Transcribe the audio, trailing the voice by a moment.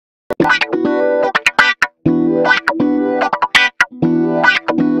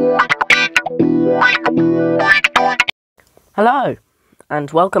Hello,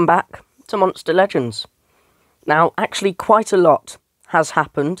 and welcome back to Monster Legends. Now, actually quite a lot has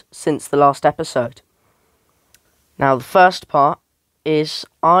happened since the last episode. Now, the first part is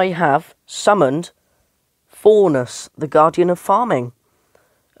I have summoned Faunus, the Guardian of Farming.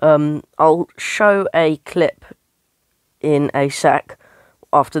 I'll show a clip in a sec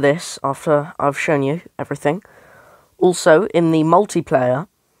after this, after I've shown you everything. Also, in the multiplayer,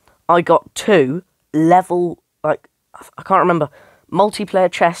 I got 2 level, I can't remember, multiplayer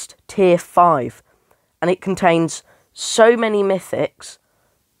chest tier 5. And it contains so many mythics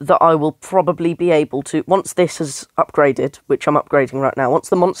that I will probably be able to, once this has upgraded, which I'm upgrading right now, once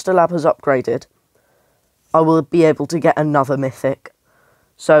the Monster Lab has upgraded, I will be able to get another mythic.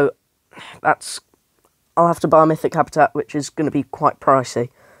 So, I'll have to buy a mythic habitat, which is going to be quite pricey,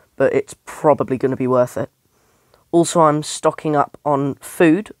 but it's probably going to be worth it. Also, I'm stocking up on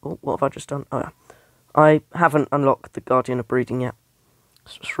food. Oh, what have I just done? Oh, yeah. I haven't unlocked the Guardian of Breeding yet.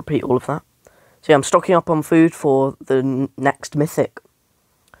 Let's just repeat all of that. So yeah, I'm stocking up on food for the next mythic.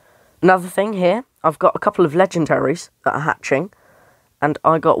 Another thing here, I've got a couple of legendaries that are hatching, and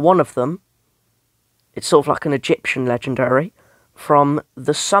I got one of them. It's sort of like an Egyptian legendary from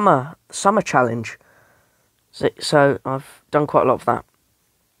the summer challenge. So I've done quite a lot of that,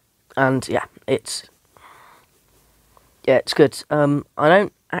 and yeah, it's good. I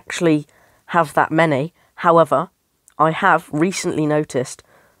don't actually have that many. However, I have recently noticed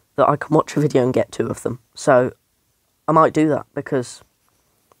that I can watch a video and get 2 of them. So I might do that because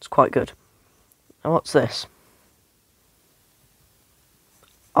it's quite good. Now, what's this?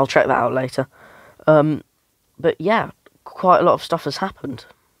 I'll check that out later. But yeah, quite a lot of stuff has happened.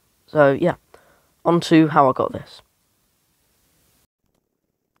 So yeah, on to how I got this.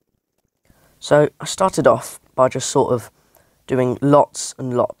 So I started off by just sort of doing lots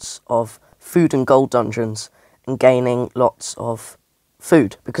and lots of food and gold dungeons and gaining lots of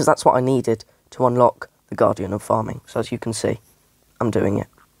food, because that's what I needed to unlock the Guardian of Farming. So as you can see, I'm doing it.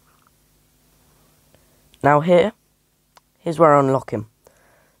 Now here's where I unlock him.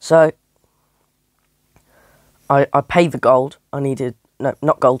 So I paid the gold. I needed, no,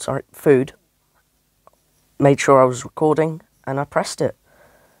 not gold, sorry, food. Made sure I was recording, and I pressed it.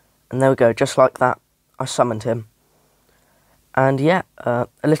 And there we go, just like that, I summoned him. And yeah, a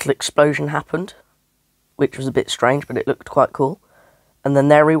little explosion happened, which was a bit strange, but it looked quite cool. And then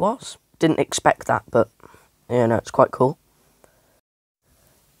there he was. Didn't expect that, but, you know, it's quite cool.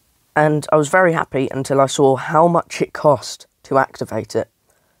 And I was very happy until I saw how much it cost to activate it.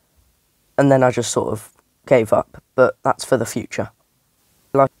 And then I just sort of gave up, but that's for the future.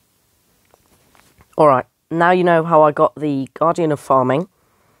 Alright, now you know how I got the Guardian of Farming.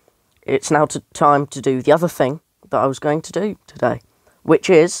 It's now time to do the other thing that I was going to do today, which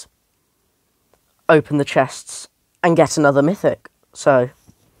is open the chests and get another mythic. So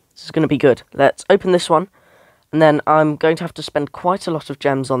this is going to be good. Let's open this one, and then I'm going to have to spend quite a lot of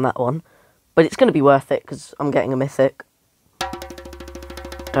gems on that one, but it's going to be worth it because I'm getting a mythic.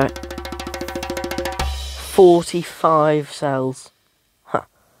 Alright. 45 cells. Huh.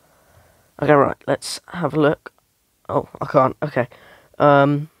 Okay, right, let's have a look. Oh, I can't. Okay.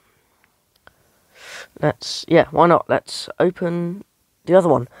 Yeah, why not? Let's open the other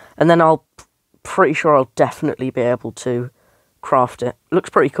one. And then pretty sure I'll definitely be able to craft it.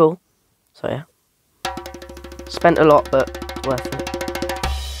 Looks pretty cool. So yeah. Spent a lot, but it's worth it.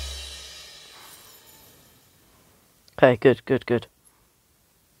 Okay, good.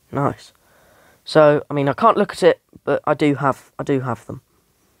 Nice. So, I mean, I can't look at it, but I do have them.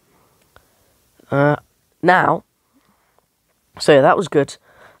 Now, so yeah, that was good.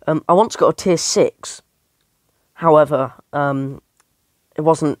 I once got a tier 6. However, it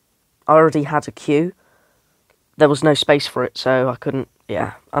wasn't, I already had a queue. There was no space for it, so I couldn't,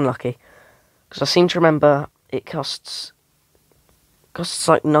 yeah, unlucky. Because I seem to remember it costs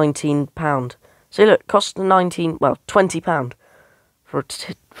like £19. See, look, costs £20 for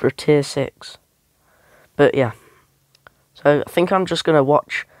a tier 6. But yeah, so I think I'm just going to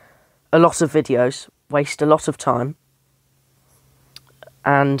watch a lot of videos, waste a lot of time,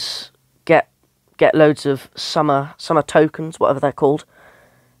 and get loads of summer tokens, whatever they're called,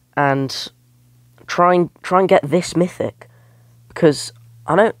 and try and get this mythic, because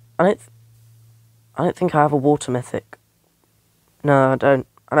I don't think I have a water mythic. No, I don't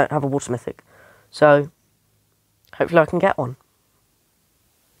have a water mythic. So hopefully I can get one.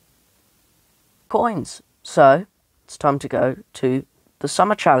 Coins. So it's time to go to the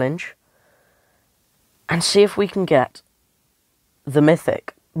summer challenge and see if we can get the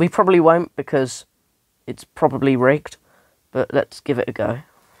mythic. We probably won't because it's probably rigged, but let's give it a go.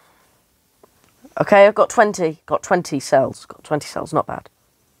 Okay, I've got 20. Got 20 cells. Got 20 cells, not bad.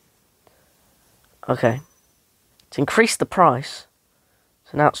 Okay. To increase the price.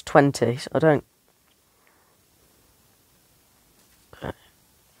 So now it's 20. So I don't... Okay.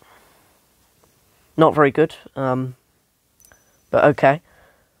 Not very good. But okay.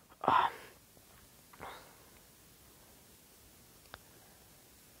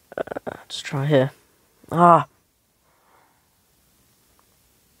 Let's try here.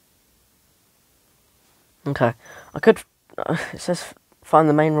 Okay. I could... it says find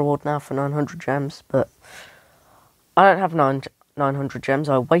the main reward now for 900 gems, but... I don't have 900 gems.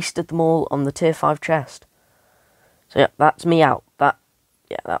 I wasted them all on the tier 5 chest. So yeah, that's me out. That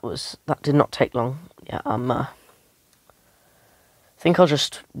did not take long. Yeah, I think I'll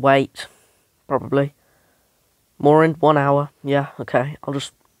just wait, probably. More in 1 hour. Yeah, okay. I'll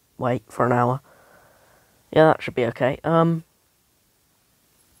just wait for an hour. Yeah, that should be okay.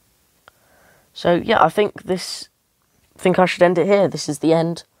 So yeah, I think I should end it here. This is the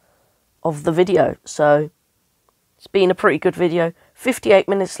end of the video. So it's been a pretty good video. 58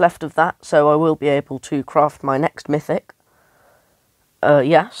 minutes left of that, so I will be able to craft my next mythic.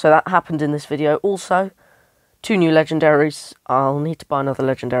 Yeah, so that happened in this video. Also, 2 new legendaries. I'll need to buy another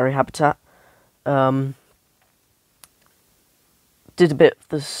legendary habitat. Did a bit of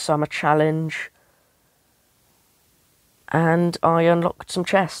the summer challenge. And I unlocked some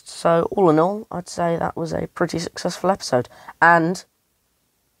chests. So, all in all, I'd say that was a pretty successful episode. And,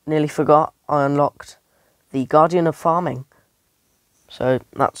 nearly forgot, I unlocked the Guardian of Farming. So,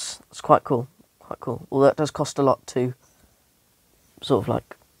 that's quite cool. Quite cool. Although it does cost a lot to sort of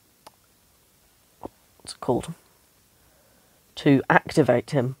like... what's it called? To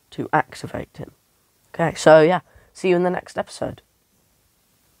activate him. Okay, so yeah. See you in the next episode.